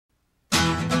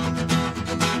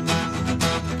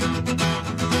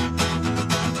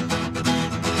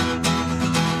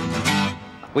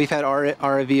We've had our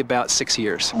RV about 6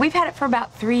 years. We've had it for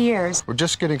about 3 years. We're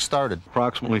just getting started.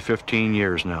 Approximately 15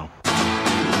 years now.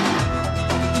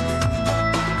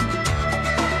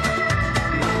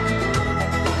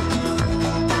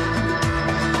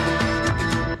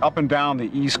 Up and down the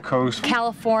East Coast.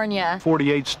 California.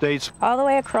 48 states. All the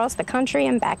way across the country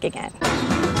and back again.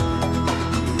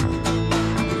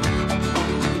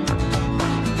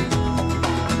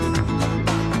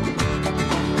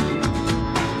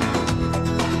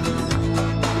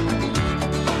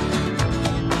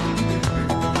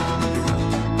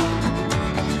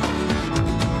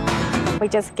 We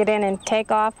just get in and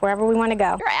take off wherever we want to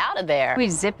go. You're out of there. We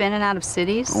zip in and out of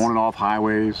cities. On and off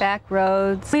highways. Back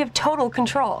roads. We have total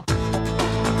control.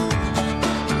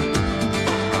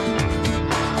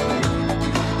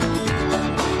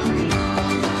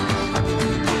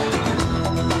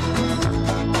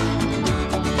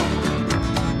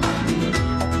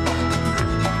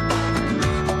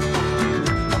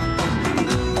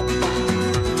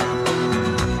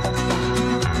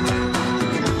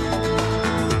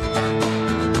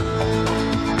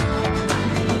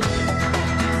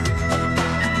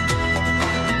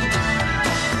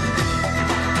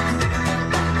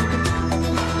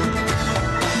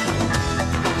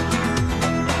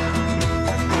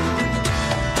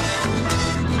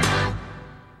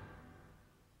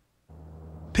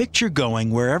 Picture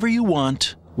going wherever you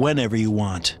want, whenever you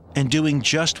want, and doing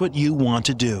just what you want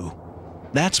to do.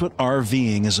 That's what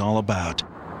RVing is all about.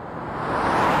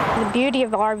 The beauty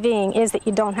of RVing is that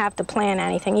you don't have to plan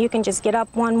anything. You can just get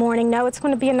up one morning, know it's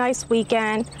going to be a nice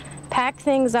weekend, pack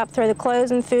things up, throw the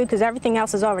clothes and food, because everything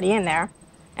else is already in there,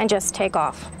 and just take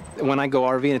off. When I go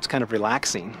RVing, it's kind of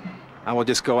relaxing. I will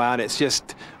just go out. It's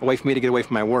just a way for me to get away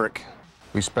from my work.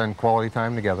 We spend quality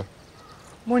time together.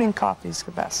 Morning coffee's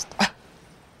the best.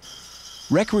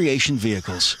 Recreation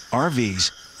vehicles,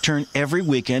 RVs, turn every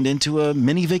weekend into a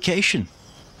mini vacation.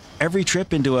 Every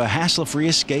trip into a hassle-free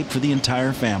escape for the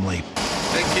entire family.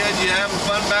 Hey kids, you having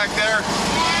fun back there?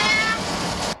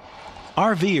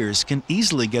 Yeah! RVers can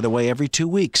easily get away every 2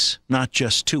 weeks, not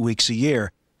just 2 weeks a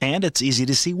year. And it's easy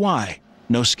to see why.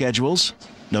 No schedules,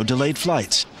 no delayed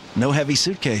flights, no heavy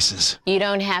suitcases. You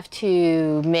don't have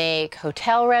to make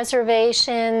hotel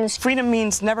reservations. Freedom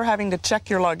means never having to check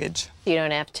your luggage. You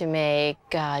don't have to make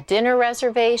dinner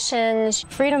reservations.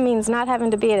 Freedom means not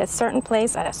having to be at a certain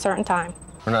place at a certain time.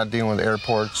 We're not dealing with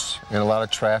airports and a lot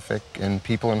of traffic and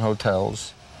people in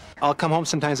hotels. I'll come home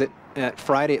sometimes at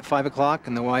Friday at 5 o'clock,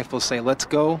 and the wife will say, let's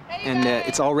go, and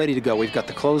it's all ready to go. We've got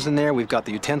the clothes in there, we've got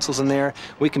the utensils in there.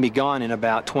 We can be gone in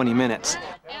about 20 minutes.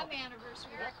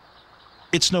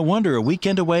 It's no wonder a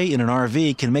weekend away in an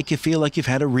RV can make you feel like you've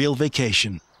had a real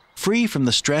vacation, free from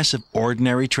the stress of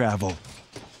ordinary travel.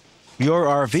 Your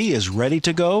RV is ready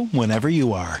to go whenever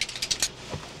you are.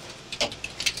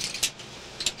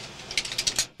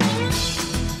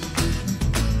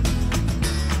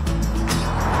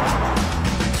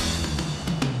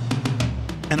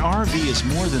 An RV is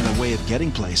more than a way of getting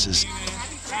places.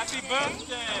 Happy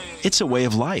birthday! It's a way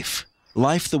of life.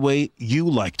 Life the way you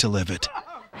like to live it.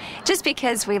 Just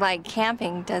because we like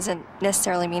camping doesn't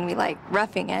necessarily mean we like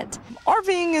roughing it.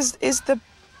 RVing is the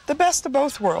best of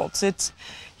both worlds. It's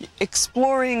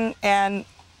exploring and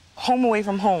home away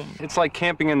from home. It's like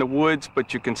camping in the woods,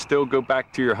 but you can still go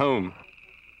back to your home.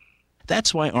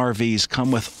 That's why RVs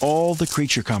come with all the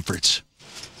creature comforts.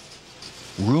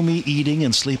 Roomy eating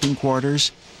and sleeping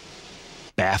quarters,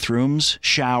 bathrooms,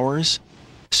 showers,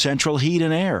 central heat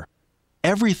and air.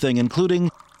 Everything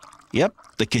including, yep,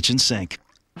 the kitchen sink.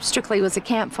 Strictly was a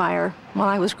campfire when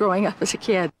I was growing up as a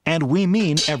kid. And we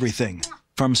mean everything.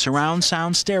 From surround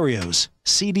sound stereos,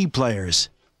 CD players,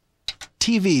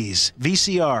 TVs,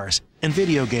 VCRs, and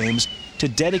video games, to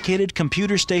dedicated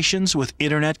computer stations with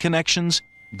internet connections,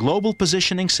 global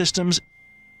positioning systems,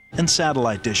 and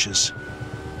satellite dishes.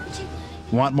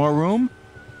 Want more room?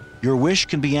 Your wish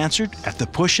can be answered at the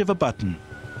push of a button.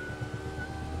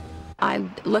 I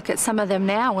look at some of them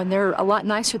now, and they're a lot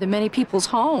nicer than many people's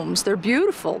homes. They're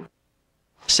beautiful.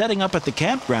 Setting up at the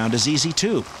campground is easy,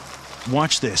 too.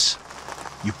 Watch this.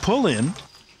 You pull in,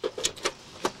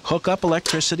 hook up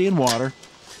electricity and water,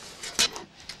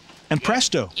 and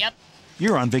presto,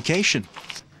 you're on vacation.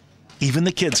 Even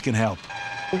the kids can help.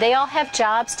 They all have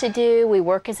jobs to do. We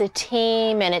work as a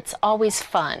team, and it's always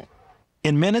fun.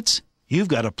 In minutes, you've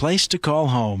got a place to call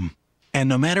home. And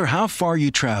no matter how far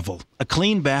you travel, a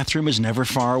clean bathroom is never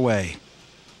far away.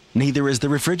 Neither is the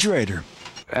refrigerator.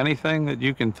 Anything that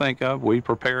you can think of, we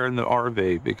prepare in the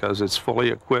RV because it's fully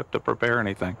equipped to prepare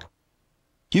anything.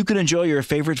 You can enjoy your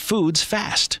favorite foods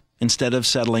fast instead of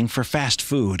settling for fast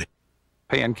food.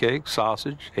 Pancakes,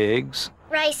 sausage, eggs,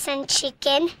 rice and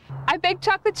chicken. I baked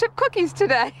chocolate chip cookies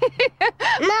today.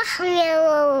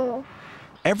 Marshmallow.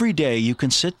 Every day you can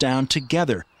sit down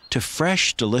together to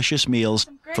fresh, delicious meals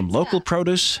from local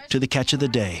produce to the catch of the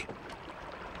day.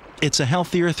 It's a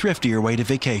healthier, thriftier way to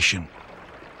vacation.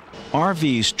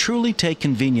 RVs truly take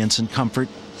convenience and comfort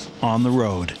on the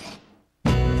road.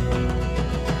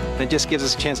 It just gives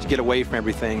us a chance to get away from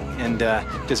everything and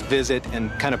just visit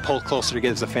and kind of pull closer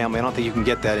together as a family. I don't think you can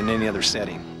get that in any other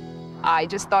setting. I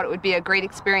just thought it would be a great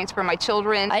experience for my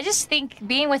children. I just think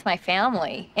being with my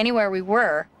family, anywhere we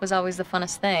were, was always the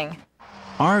funnest thing.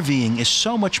 RVing is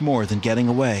so much more than getting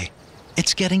away.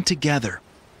 It's getting together.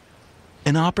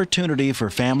 An opportunity for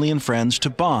family and friends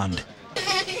to bond.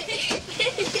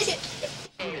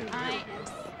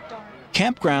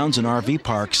 Campgrounds and RV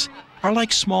parks are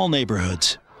like small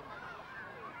neighborhoods,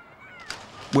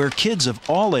 where kids of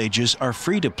all ages are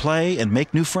free to play and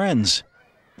make new friends.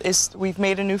 We've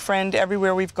made a new friend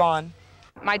everywhere we've gone.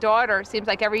 My daughter, seems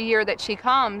like every year that she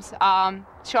comes,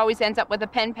 she always ends up with a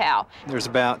pen pal. There's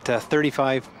about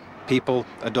 35 people,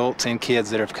 adults and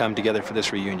kids, that have come together for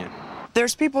this reunion.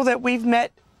 There's people that we've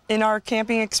met in our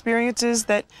camping experiences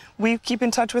that we keep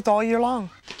in touch with all year long.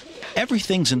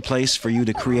 Everything's in place for you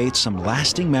to create some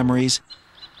lasting memories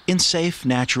in safe,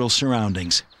 natural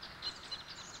surroundings.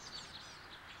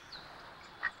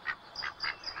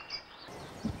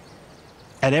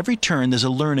 At every turn, there's a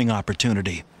learning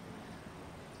opportunity.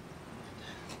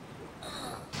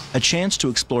 A chance to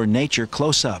explore nature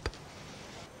close up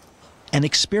and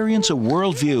experience a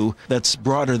worldview that's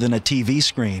broader than a TV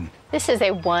screen. This is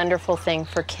a wonderful thing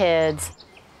for kids.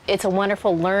 It's a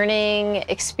wonderful learning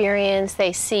experience.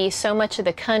 They see so much of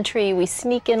the country. We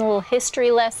sneak in a little history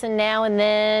lesson now and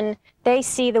then. They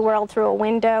see the world through a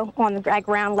window on the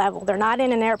ground level. They're not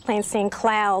in an airplane seeing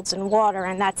clouds and water,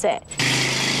 and that's it.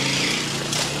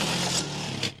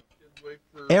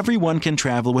 Everyone can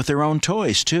travel with their own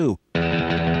toys, too.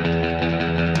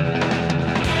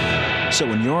 So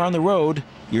when you're on the road,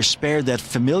 you're spared that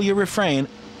familiar refrain,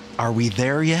 "Are we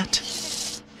there yet?"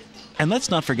 And let's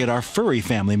not forget our furry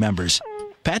family members.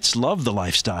 Pets love the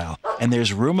lifestyle, and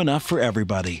there's room enough for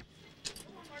everybody.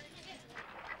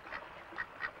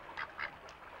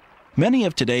 Many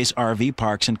of today's RV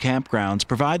parks and campgrounds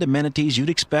provide amenities you'd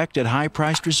expect at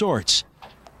high-priced resorts.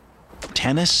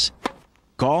 Tennis,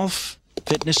 golf,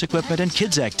 fitness equipment, and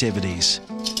kids' activities.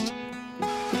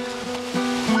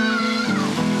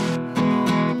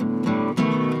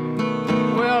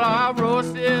 Well, I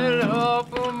roasted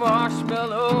up a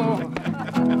marshmallow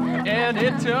and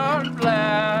it turned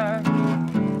black.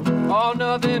 All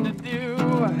nothing to do,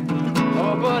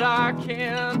 oh, but I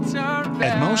can't turn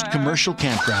back. At most commercial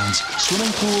campgrounds,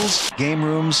 swimming pools, game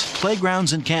rooms,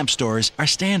 playgrounds, and camp stores are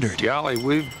standard. Golly,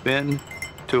 we've been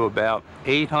to about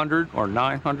 800 or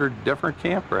 900 different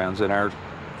campgrounds in our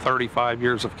 35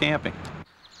 years of camping.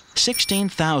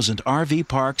 16,000 RV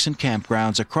parks and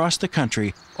campgrounds across the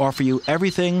country offer you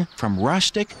everything from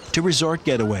rustic to resort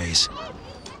getaways.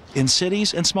 In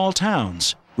cities and small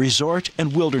towns, resort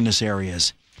and wilderness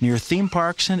areas, near theme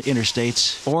parks and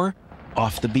interstates, or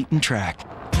off the beaten track.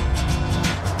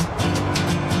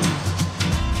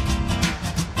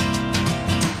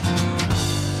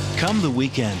 Come the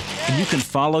weekend, and you can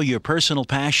follow your personal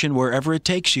passion wherever it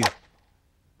takes you.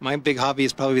 My big hobby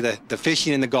is probably the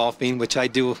fishing and the golfing, which I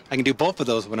do. I can do both of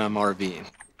those when I'm RVing.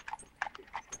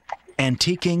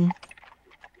 Antiquing,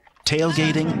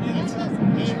 tailgating,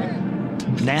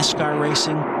 NASCAR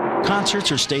racing,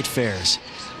 concerts or state fairs.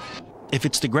 If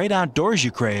it's the great outdoors you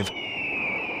crave,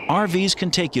 RVs can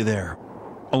take you there,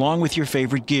 along with your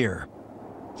favorite gear.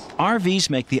 RVs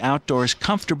make the outdoors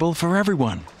comfortable for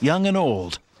everyone, young and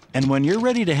old. And when you're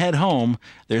ready to head home,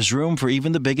 there's room for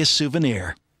even the biggest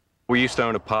souvenir. We used to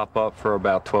own a pop-up for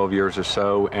about 12 years or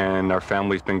so, and our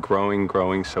family's been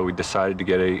growing, so we decided to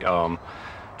get a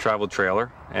travel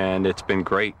trailer, and it's been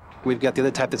great. We've got the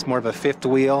other type that's more of a fifth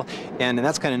wheel, and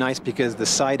that's kind of nice because the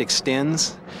side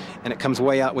extends and it comes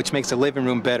way out, which makes the living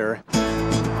room better.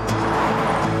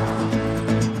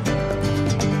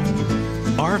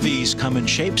 RVs come in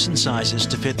shapes and sizes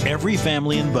to fit every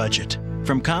family and budget.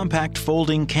 From compact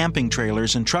folding camping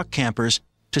trailers and truck campers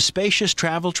to spacious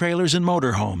travel trailers and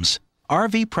motorhomes,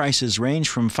 RV prices range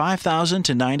from $5,000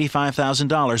 to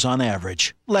 $95,000 on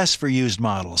average, less for used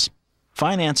models.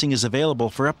 Financing is available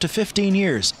for up to 15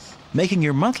 years, making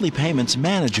your monthly payments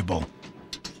manageable.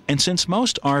 And since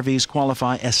most RVs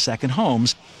qualify as second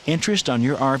homes, interest on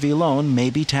your RV loan may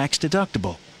be tax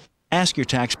deductible. Ask your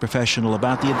tax professional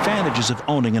about the advantages of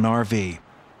owning an RV.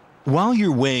 While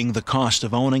you're weighing the cost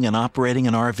of owning and operating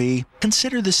an RV,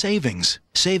 consider the savings.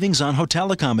 Savings on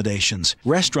hotel accommodations,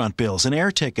 restaurant bills, and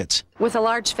air tickets. With a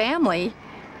large family,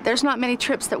 there's not many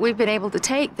trips that we've been able to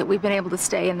take that we've been able to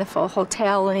stay in the full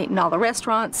hotel and eat in all the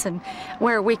restaurants, and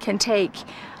where we can take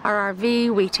our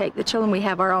RV, we take the children, we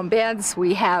have our own beds,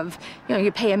 we have,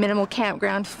 you pay a minimal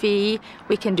campground fee,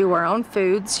 we can do our own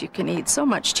foods, you can eat so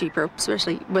much cheaper,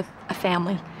 especially with a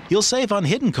family. You'll save on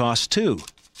hidden costs too.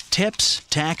 Tips,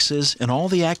 taxes, and all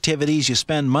the activities you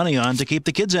spend money on to keep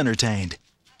the kids entertained.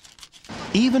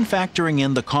 Even factoring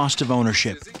in the cost of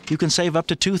ownership, you can save up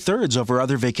to 2/3 over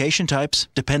other vacation types,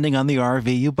 depending on the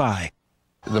RV you buy.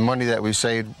 The money that we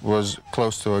saved was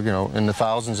close to, in the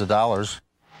thousands of dollars.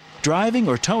 Driving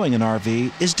or towing an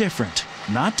RV is different,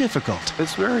 not difficult.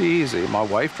 It's very easy. My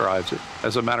wife drives it.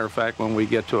 As a matter of fact, when we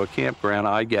get to a campground,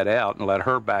 I get out and let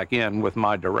her back in with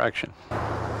my direction.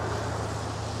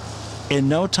 In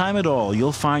no time at all,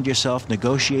 you'll find yourself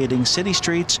negotiating city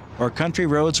streets or country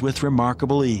roads with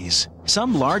remarkable ease.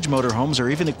 Some large motorhomes are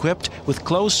even equipped with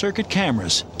closed-circuit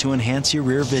cameras to enhance your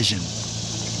rear vision.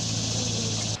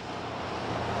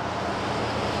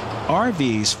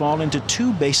 RVs fall into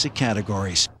two basic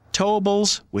categories: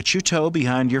 towables, which you tow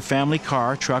behind your family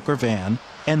car, truck, or van,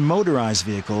 and motorized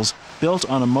vehicles built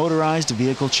on a motorized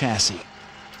vehicle chassis.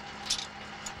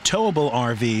 Towable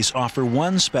RVs offer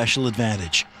one special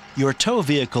advantage. Your tow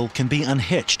vehicle can be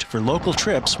unhitched for local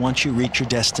trips once you reach your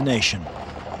destination.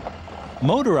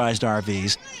 Motorized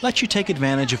RVs let you take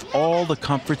advantage of all the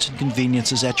comforts and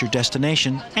conveniences at your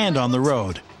destination and on the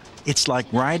road. It's like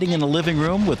riding in a living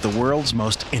room with the world's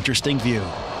most interesting view.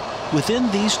 Within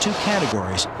these two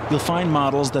categories, you'll find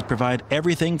models that provide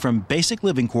everything from basic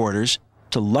living quarters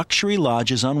to luxury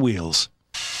lodges on wheels.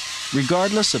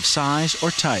 Regardless of size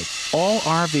or type, all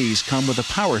RVs come with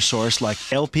a power source like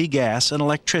LP gas and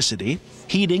electricity,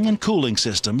 heating and cooling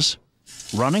systems,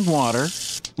 running water,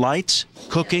 lights,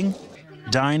 cooking,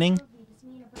 dining,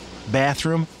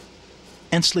 bathroom,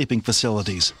 and sleeping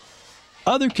facilities.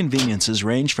 Other conveniences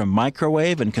range from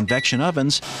microwave and convection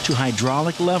ovens to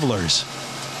hydraulic levelers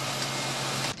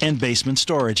and basement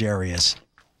storage areas.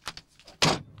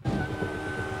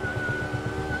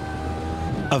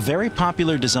 A very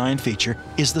popular design feature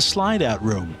is the slide-out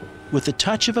room. With the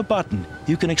touch of a button,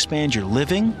 you can expand your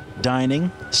living,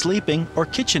 dining, sleeping, or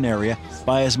kitchen area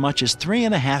by as much as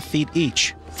 3.5 feet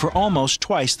each for almost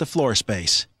twice the floor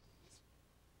space.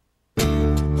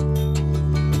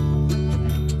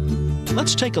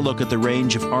 Let's take a look at the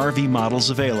range of RV models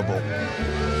available.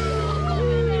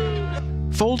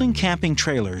 Folding camping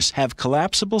trailers have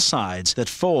collapsible sides that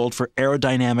fold for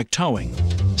aerodynamic towing.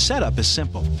 Setup is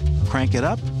simple. Crank it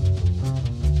up,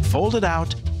 fold it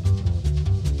out,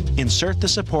 insert the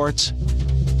supports,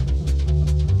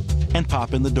 and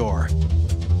pop in the door.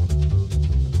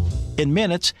 In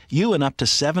minutes, you and up to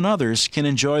 7 others can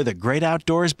enjoy the great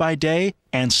outdoors by day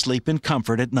and sleep in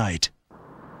comfort at night.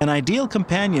 An ideal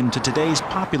companion to today's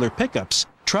popular pickups,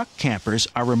 truck campers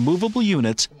are removable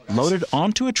units loaded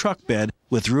onto a truck bed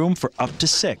with room for up to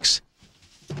 6.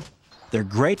 They're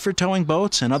great for towing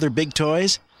boats and other big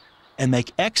toys, and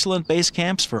make excellent base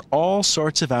camps for all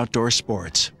sorts of outdoor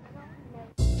sports.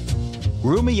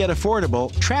 Roomy yet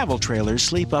affordable, travel trailers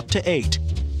sleep up to 8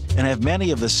 and have many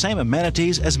of the same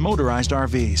amenities as motorized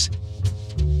RVs.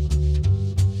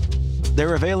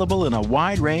 They're available in a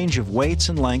wide range of weights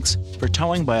and lengths for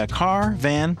towing by a car,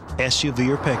 van, SUV,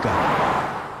 or pickup.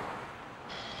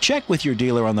 Check with your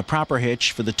dealer on the proper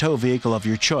hitch for the tow vehicle of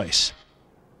your choice.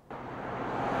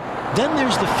 Then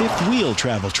there's the fifth-wheel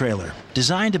travel trailer.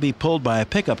 Designed to be pulled by a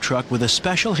pickup truck with a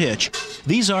special hitch,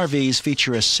 these RVs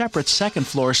feature a separate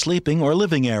second-floor sleeping or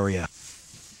living area.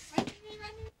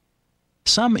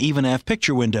 Some even have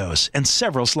picture windows and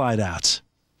several slide-outs.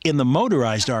 In the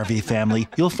motorized RV family,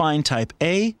 you'll find Type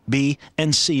A, B,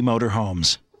 and C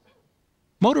motorhomes.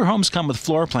 Motorhomes come with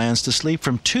floor plans to sleep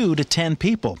from 2 to 10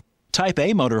 people. Type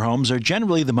A motorhomes are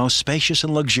generally the most spacious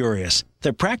and luxurious.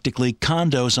 They're practically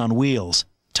condos on wheels.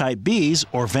 Type Bs,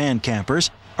 or van campers,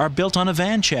 are built on a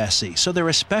van chassis, so they're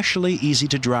especially easy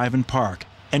to drive and park,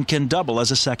 and can double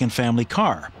as a second family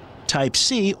car. Type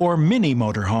C, or mini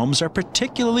motorhomes, are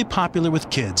particularly popular with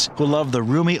kids who love the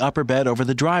roomy upper bed over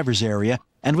the driver's area,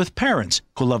 and with parents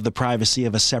who love the privacy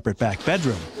of a separate back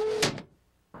bedroom.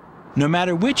 No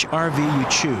matter which RV you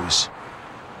choose,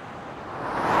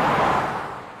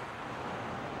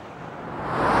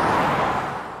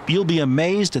 you'll be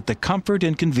amazed at the comfort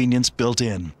and convenience built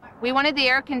in. We wanted the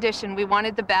air condition, we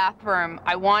wanted the bathroom.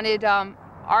 I wanted,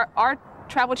 our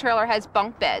travel trailer has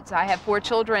bunk beds. I have 4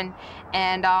 children,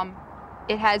 and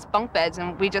it has bunk beds,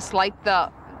 and we just like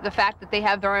the the fact that they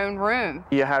have their own room.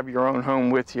 You have your own home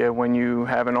with you when you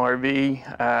have an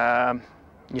RV.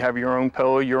 You have your own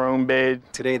pillow, your own bed.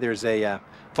 Today there's a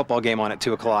football game on at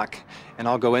 2 o'clock, and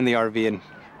I'll go in the RV and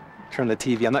turn the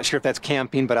TV. I'm not sure if that's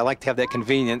camping, but I like to have that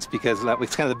convenience because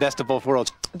it's kind of the best of both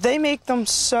worlds. They make them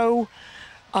so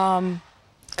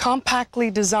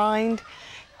compactly designed.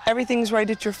 Everything's right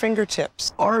at your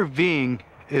fingertips. RVing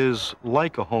is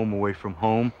like a home away from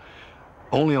home,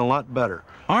 only a lot better.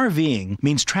 RVing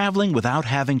means traveling without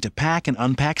having to pack and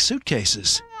unpack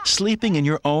suitcases, sleeping in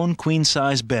your own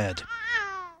queen-size bed,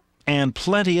 and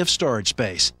plenty of storage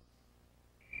space.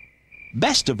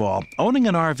 Best of all, owning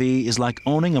an RV is like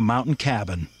owning a mountain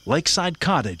cabin, lakeside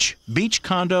cottage, beach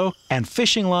condo, and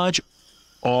fishing lodge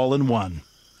all in one.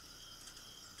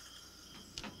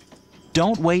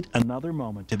 Don't wait another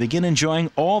moment to begin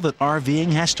enjoying all that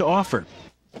RVing has to offer.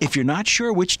 If you're not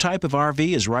sure which type of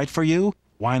RV is right for you,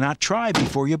 why not try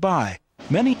before you buy?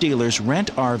 Many dealers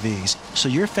rent RVs so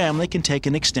your family can take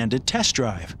an extended test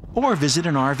drive or visit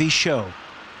an RV show.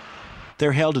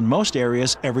 They're held in most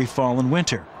areas every fall and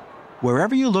winter.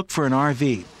 Wherever you look for an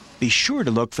RV, be sure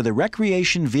to look for the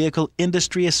Recreation Vehicle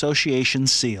Industry Association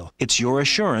seal. It's your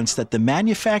assurance that the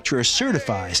manufacturer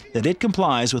certifies that it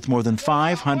complies with more than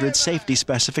 500 safety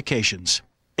specifications.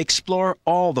 Explore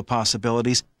all the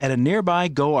possibilities at a nearby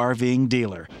GoRVing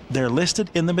dealer. They're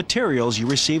listed in the materials you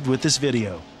received with this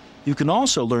video. You can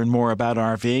also learn more about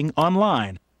RVing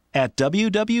online at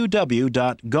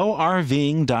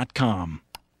www.gorving.com.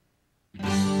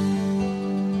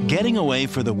 Getting away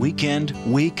for the weekend,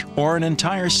 week, or an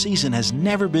entire season has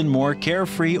never been more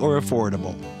carefree or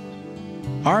affordable.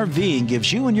 RVing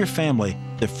gives you and your family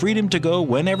the freedom to go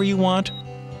whenever you want,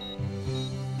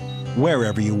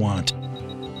 wherever you want.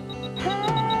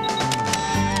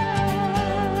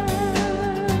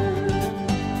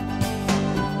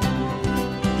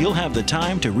 You'll have the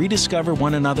time to rediscover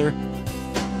one another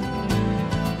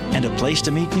and a place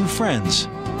to meet new friends.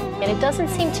 And it doesn't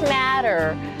seem to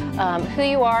matter who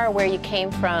you are or where you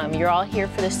came from. You're all here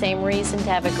for the same reason, to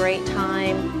have a great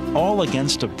time. All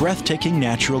against a breathtaking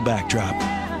natural backdrop.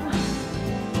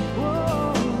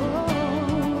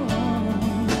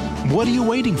 What are you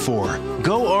waiting for?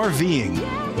 Go RVing.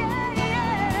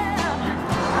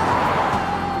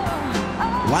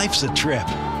 Life's a trip.